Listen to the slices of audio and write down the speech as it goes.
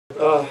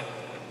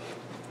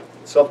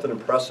Something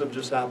impressive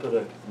just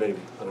happened? Maybe.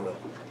 I don't know.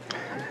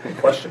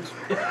 Questions?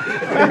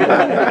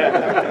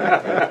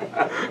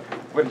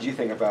 What did you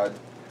think about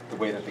the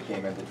way that the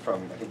game ended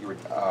from, I think you were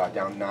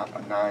down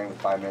 9 with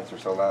 5 minutes or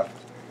so left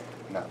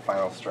in that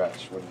final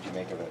stretch? What did you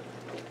make of it?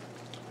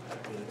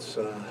 It's,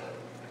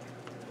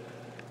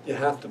 you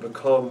have to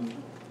become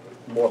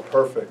more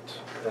perfect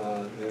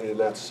in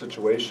that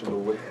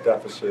situation with the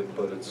deficit,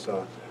 but it's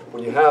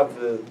when you have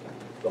the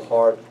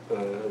heart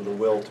and the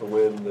will to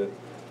win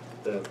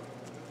that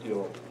you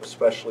know,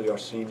 especially our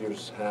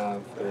seniors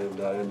have,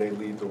 and they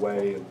lead the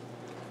way. And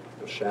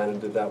you know, Shannon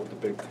did that with the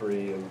big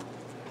three, and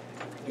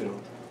you know,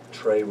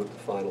 Trey with the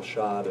final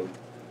shot.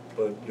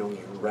 But you know,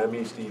 it was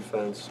Remy's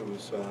defense. It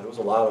was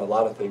a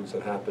lot of things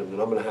that happened, and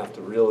I'm going to have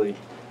to really,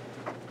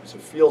 because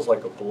it feels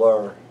like a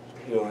blur,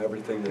 you know,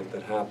 everything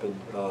that happened.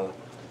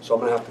 So I'm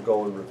going to have to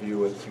go and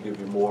review it to give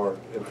you more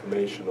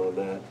information on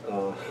that.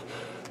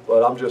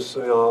 But I'm just,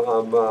 you know,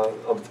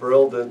 I'm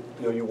thrilled that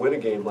you know you win a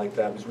game like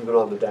that, because we've been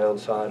on the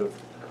downside of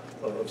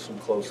some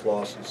close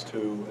losses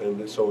too,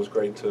 and it's always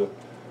great to,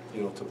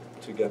 you know,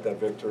 to get that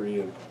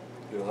victory. And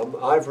you know,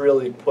 I've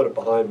really put it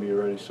behind me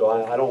already, so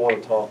I don't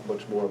want to talk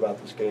much more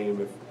about this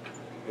game. If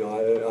you know,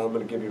 I'm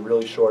going to give you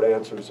really short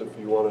answers if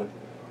you want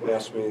to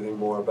ask me anything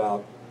more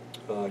about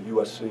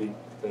USC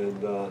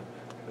and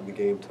the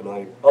game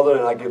tonight. Other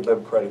than I give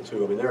them credit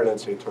too. I mean, they're an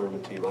NCAA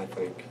tournament team, I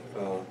think.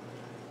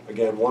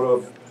 Again, one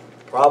of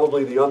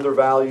probably the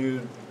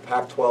undervalued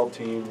Pac-12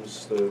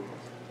 teams that,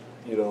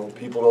 you know,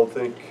 people don't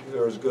think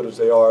they're as good as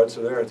they are.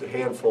 So it's a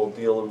handful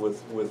dealing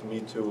with Me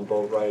Too and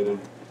Boatwright,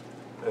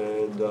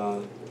 and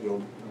you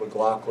know,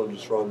 McLaughlin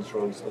just runs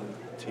the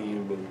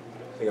team, and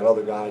they got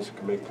other guys who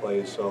can make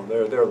plays. So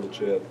they're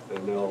legit,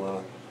 and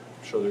I'm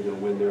sure they're going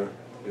to win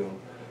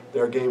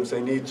their games they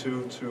need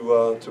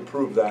to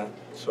prove that.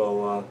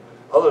 So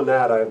other than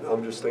that,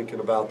 I'm just thinking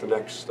about the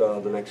next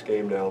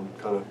game now. I'm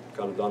kind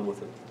of done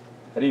with it.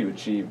 How do you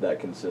achieve that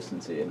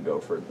consistency and go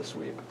for the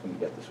sweep when you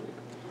get the sweep?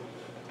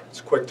 It's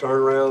a quick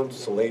turnaround.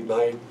 It's a late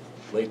night,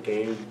 late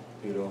game.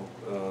 You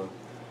know,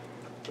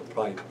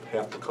 probably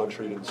half the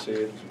country didn't see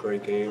it. It was a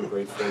great game,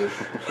 great finish.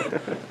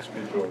 These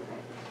people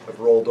have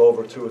rolled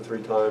over 2 or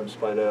 3 times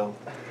by now.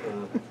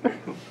 You know,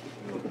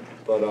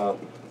 but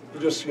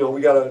you know,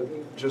 we gotta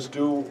just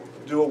do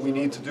what we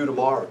need to do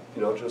tomorrow.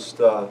 You know, just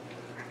you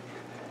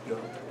know,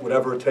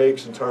 whatever it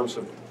takes in terms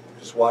of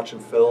just watching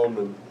film,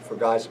 and for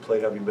guys that play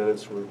heavy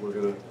minutes,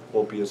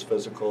 won't be as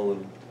physical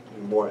and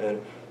more, you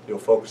know,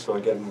 focused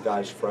on getting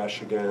guys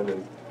fresh again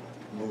and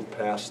move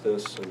past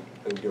this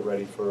and get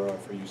ready for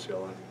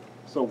UCLA.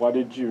 So why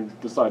did you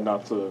decide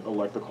not to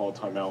elect to call a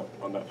timeout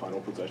on that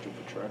final possession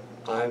for Trey?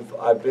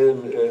 I've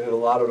been in a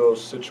lot of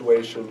those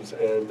situations,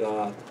 and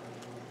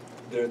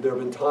there have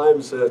been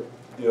times that,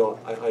 you know,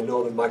 I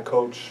know that my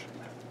coach,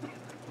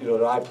 you know,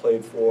 that I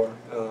played for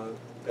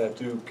at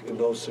Duke in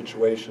those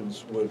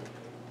situations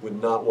would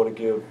not want to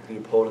give the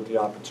opponent the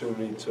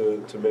opportunity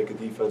to make a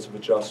defensive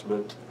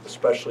adjustment,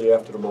 especially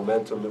after the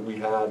momentum that we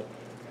had,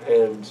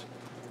 and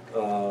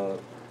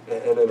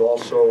then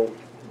also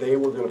they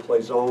were going to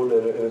play zone,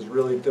 and it's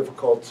really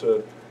difficult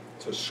to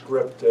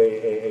script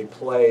a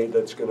play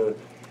that's going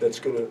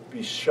to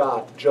be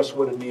shot just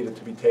when it needed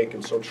to be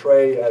taken. So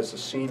Trey, as a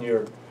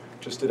senior,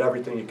 just did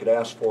everything you could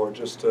ask for,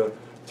 just to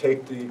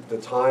take the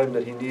time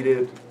that he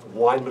needed,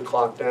 wind the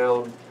clock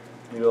down,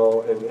 you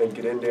know, and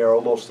get in there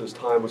almost as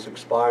time was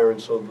expiring.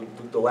 So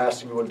the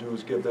last thing you want to do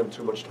is give them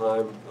too much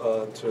time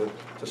to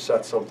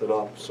set something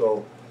up.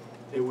 So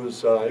it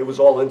was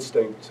all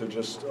instinct to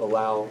just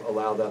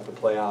allow that to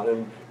play out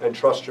and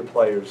trust your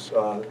players.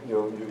 You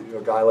know,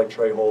 a guy like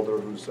Trey Holder,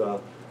 who's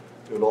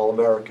an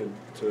All-American,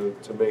 to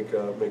make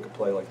a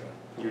play like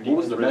that. Your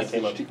defense really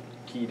came up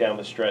key down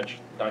the stretch,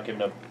 not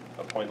giving up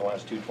a point in the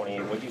last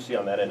 2:28. What do you see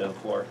on that end of the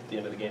floor at the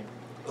end of the game?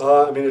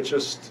 I mean, it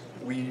just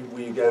we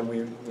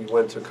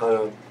went to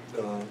kind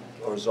of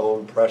our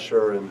zone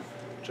pressure and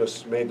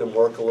just made them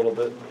work a little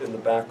bit in the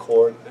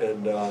backcourt,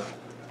 and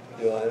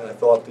you know, I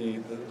thought the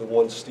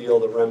one steal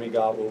that Remy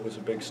got was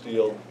a big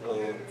steal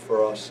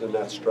for us in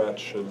that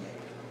stretch,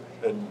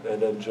 and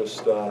then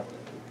just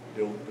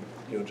you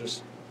know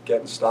just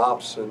getting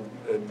stops and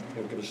you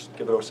know,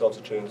 giving ourselves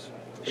a chance.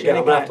 Again,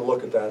 I'm gonna have to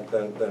look at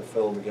that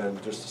film again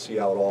just to see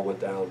how it all went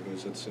down,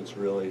 because it's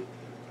really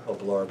a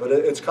blur. But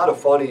it's kind of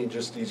funny.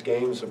 Just these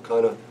games have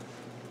kind of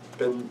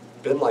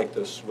been like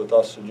this with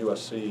us in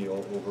USC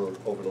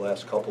over the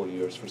last couple of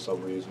years. For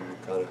some reason, we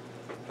kind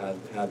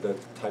of had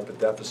that type of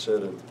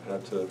deficit and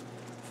had to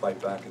fight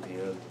back at the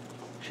end.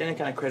 Shannon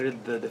kind of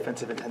credited the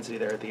defensive intensity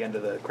there at the end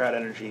of the crowd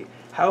energy.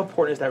 How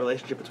important is that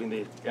relationship between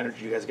the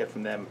energy you guys get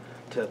from them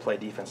to play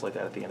defense like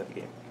that at the end of the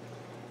game?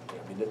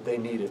 Yeah, I mean, they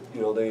need it.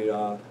 You know, they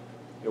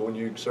you know, when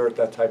you exert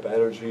that type of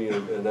energy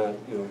and that,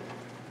 you know,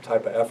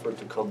 type of effort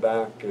to come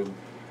back, and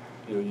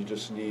you know, you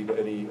just need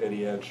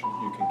any edge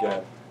you can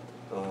get.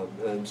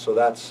 And so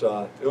that's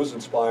it was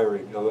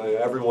inspiring. I mean,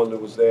 everyone that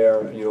was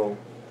there, you know,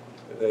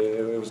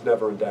 it was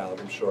never in doubt.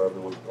 I'm sure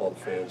all the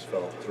fans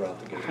felt throughout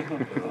the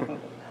game.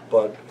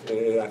 but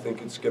I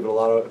think it's given a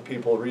lot of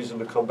people a reason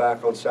to come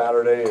back on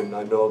Saturday, and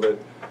I know that,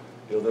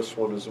 you know, this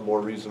one is a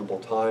more reasonable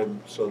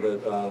time, so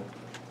that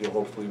you know,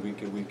 hopefully we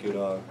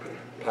could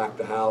pack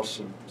the house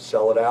and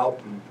sell it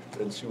out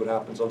and see what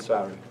happens on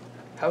Saturday.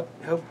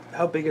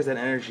 How big is that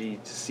energy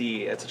to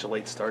see at such a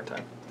late start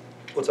time?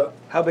 What's that?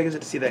 How big is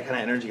it to see that kind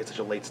of energy at such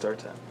a late start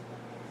time?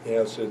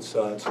 Yeah, it's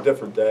a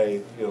different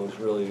day. You know,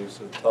 it's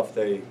a tough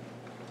day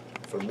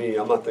for me.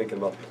 I'm not thinking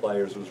about the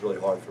players. It was really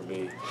hard for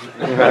me.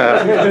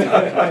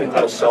 A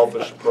real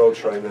selfish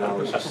approach right now.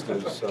 It's just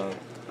the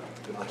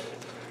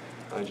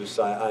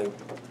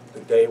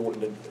day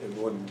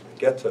wouldn't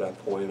get to that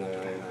point.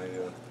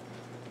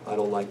 I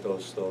don't like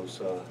those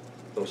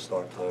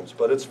start times,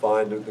 but it's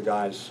fine. The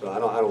guys, I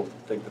don't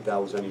think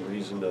that was any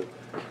reason that,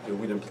 you know,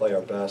 we didn't play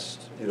our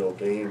best, you know,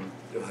 game.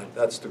 You know,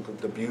 that's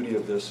the beauty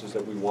of this, is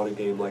that we won a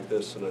game like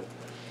this, and I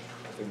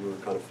think we were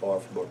kind of far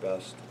from our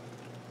best.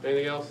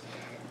 Anything else?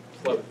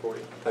 It's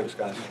 11:40. Thanks,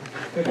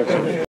 guys.